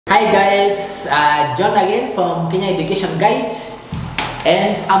Hi guys, John again from Kenya Education Guide,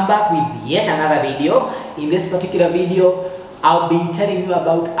 and I'm back with yet another video. In this particular video, I'll be telling you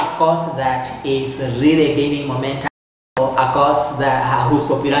about a course that is really gaining momentum, a course that whose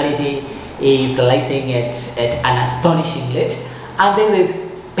popularity is rising at an astonishing rate, and this is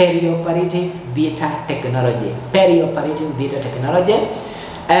Perioperative Theatre Technology. Perioperative Theatre Technology,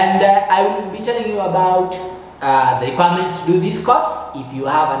 and I will be telling you about the requirements to do this course. If you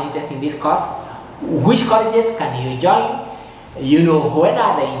have an interest in this course, which colleges can you join, when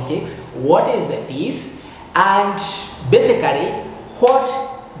are the intakes, what is the fees, and basically what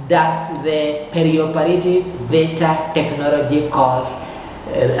does the Perioperative Theatre Technology course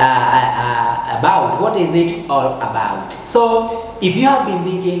about, what is it all about. So if you have been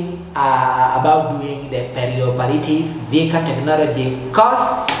thinking about doing the Perioperative Theatre Technology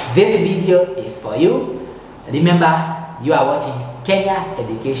course, this video is for you. Remember, you are watching Kenya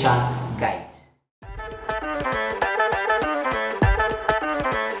Education Guide.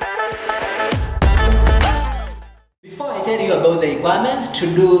 Before I tell you about the requirements to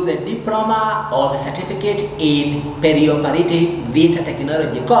do the diploma or the certificate in Perioperative Theatre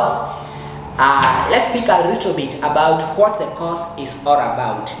Technology course, let's speak a little bit about what the course is all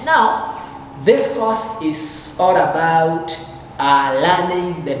about. Now, this course is all about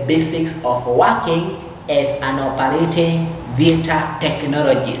learning the basics of working as an operating theatre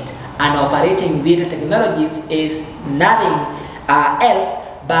technologist. An operating theatre technologist is nothing else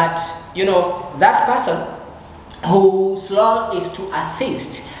but that person whose role is to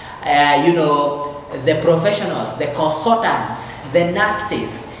assist the professionals, the consultants, the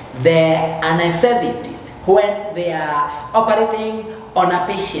nurses, the anesthetists when they are operating on a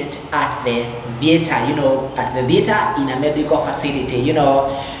patient at the theatre, at the theatre in a medical facility.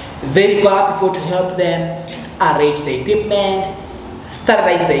 They require people to help them arrange the equipment,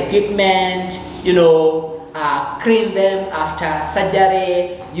 sterilize the equipment, clean them after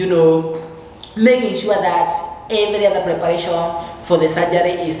surgery, making sure that every other preparation for the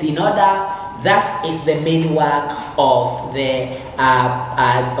surgery is in order. That is the main work of the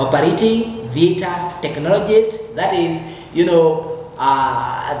operating theatre technologist. That is,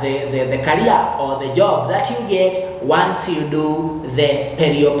 the career or the job that you get once you do the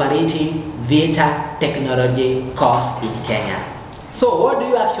Perioperative Theatre Technology course in Kenya. So what do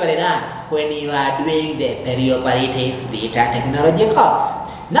you actually learn when you are doing the Perioperative Theatre Technology course?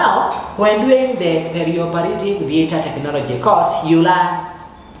 Now, when doing the Perioperative Theatre Technology course, you learn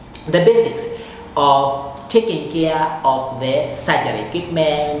the basics of taking care of the surgery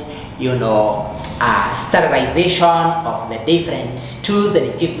equipment, sterilization of the different tools and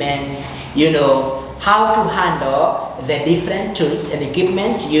equipments, how to handle the different tools and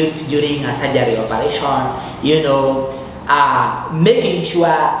equipments used during a surgery operation, making sure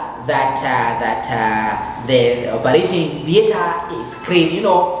that the operating theatre is clean,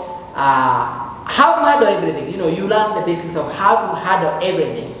 how to handle everything. You learn the basics of how to handle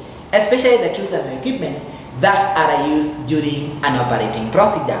everything, especially the tools and the equipment that are used during an operating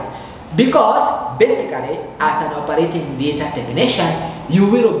procedure. Because basically, as an operating theatre technician, you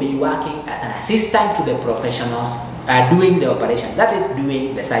will be working as an assistant to the professionals doing the operation, that is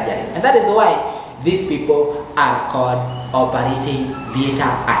doing the surgery. And that is why these people are called operating theatre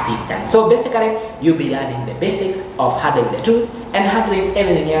assistants. So basically, you'll be learning the basics of handling the tools and handling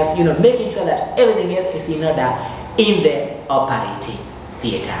everything else, making sure that everything else is in order in the operating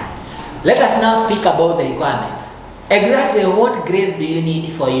theatre. Let us now speak about the requirements. Exactly what grades do you need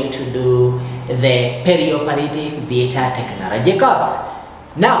for you to do the Perioperative Theatre Technology course?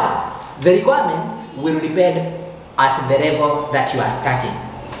 Now, the requirements will depend at the level that you are starting.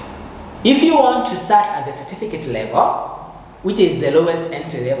 If you want to start at the certificate level, which is the lowest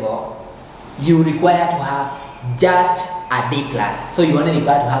entry level, you require to have just a D+. So you only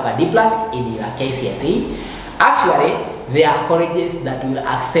require to have a D+ in your KCSE. Actually, there are colleges that will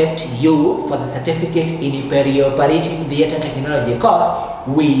accept you for the certificate in Perioperative Theatre Technology course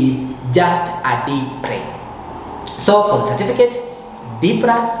with just a D+. So for the certificate, D+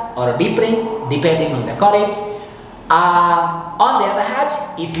 or D+, depending on the college. On the other hand,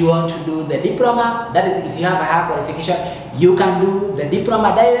 if you want to do the diploma, that is if you have a higher qualification, you can do the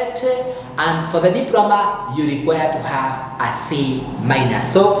diploma directly, and for the diploma you require to have a C-.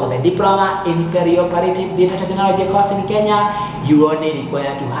 So for the diploma in Perioperative Theatre Technology course in Kenya, you only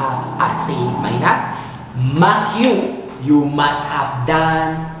require to have a C-. Mark you must have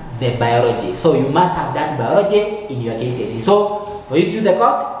done the biology. So you must have done biology in your KCSE. So for you to do the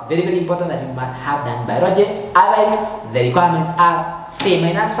course, it's very, very important that you must have done biology. Otherwise, the requirements are C-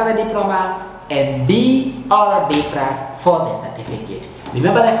 for the diploma and D or D+ for the certificate.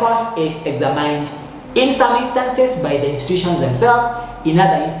 Remember, the course is examined in some instances by the institutions themselves, in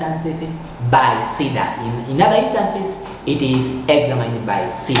other instances by CEDAC. In other instances, it is examined by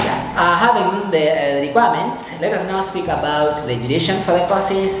CEDAC. Having the requirements, let us now speak about the duration for the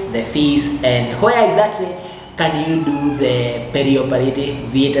courses, the fees, and where exactly can you do the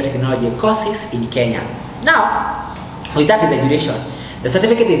perioperative theatre technology courses in Kenya. Now, we start with the duration. The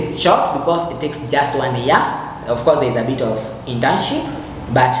certificate is short because it takes just 1 year. Of course, there is a bit of internship,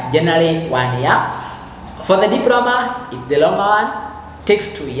 but generally 1 year. For the diploma, it's the longer one.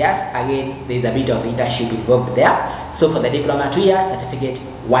 Takes 2 years. Again, there is a bit of internship involved there. So for the diploma, 2 years, certificate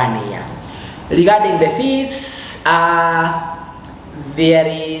 1 year. Regarding the fees, there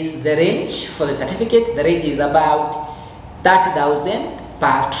is the range for the certificate. The range is about 30,000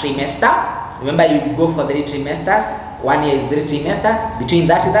 per trimester. Remember, you go for 3 trimesters. 1 year is 3 trimesters, between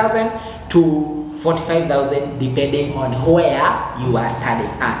 30,000 to 45,000, depending on where you are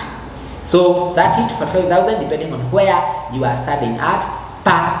studying at. So 30 to 45,000, depending on where you are studying at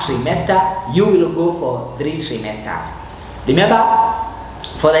per trimester. You will go for 3 trimesters. Remember,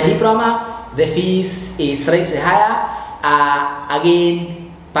 for the diploma, the fees is slightly higher.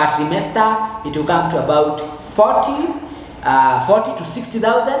 Again, per trimester, it will come to about 40 to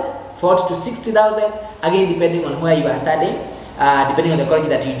 60,000. 40 to 60,000, again depending on where you are studying, depending on the college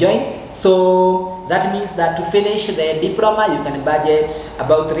that you join. So that means that to finish the diploma, you can budget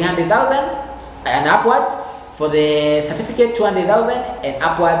about 300,000 and upwards. For the certificate, 200,000 and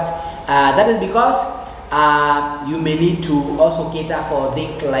upwards. That is because you may need to also cater for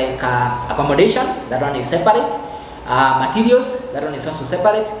things like accommodation. That one is separate. Materials, that one is also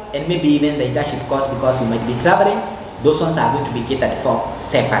separate, and maybe even the internship cost, because you might be traveling. Those ones are going to be catered for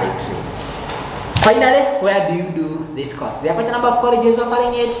separately. Finally, where do you do this course? There are quite a number of colleges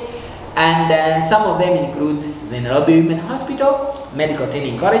offering it, and some of them include the Nairobi Women Hospital Medical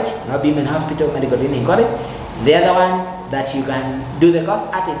Training College, Nairobi Women Hospital Medical Training College. The other one that you can do the course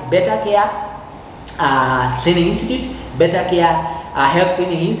at is Better Care Training Institute, Better Care Health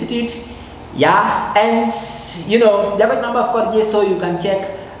Training Institute. Yeah, and you know, there are quite a number of colleges, so you can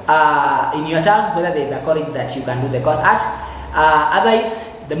check in your town whether there is a college that you can do the course at. Otherwise,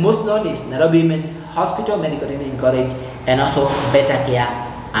 the most known is Nairobi Women Hospital Medical Training College, and also Better Care,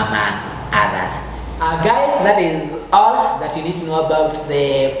 among others. Guys, that is all that you need to know about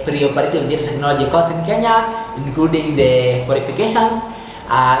the Perioperative Theatre Technology course in Kenya, including the qualifications,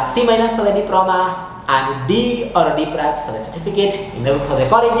 C- for the diploma, and D or D+ for the certificate. For the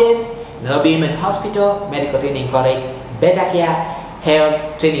colleges, Nairobi Women Hospital Medical Training College, Better Care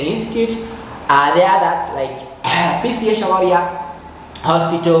Health Training Institute. There are others like PCA Shawaria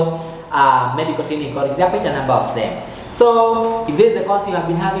Hospital Medical Training College. There are quite a number of them. So if this is a course you have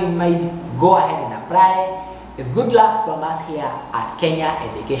been having in mind, go ahead and apply. It's good luck from us here at Kenya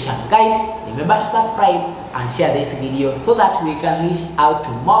Education Guide. Remember to subscribe and share this video so that we can reach out to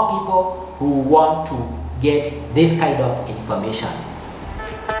more people who want to get this kind of information.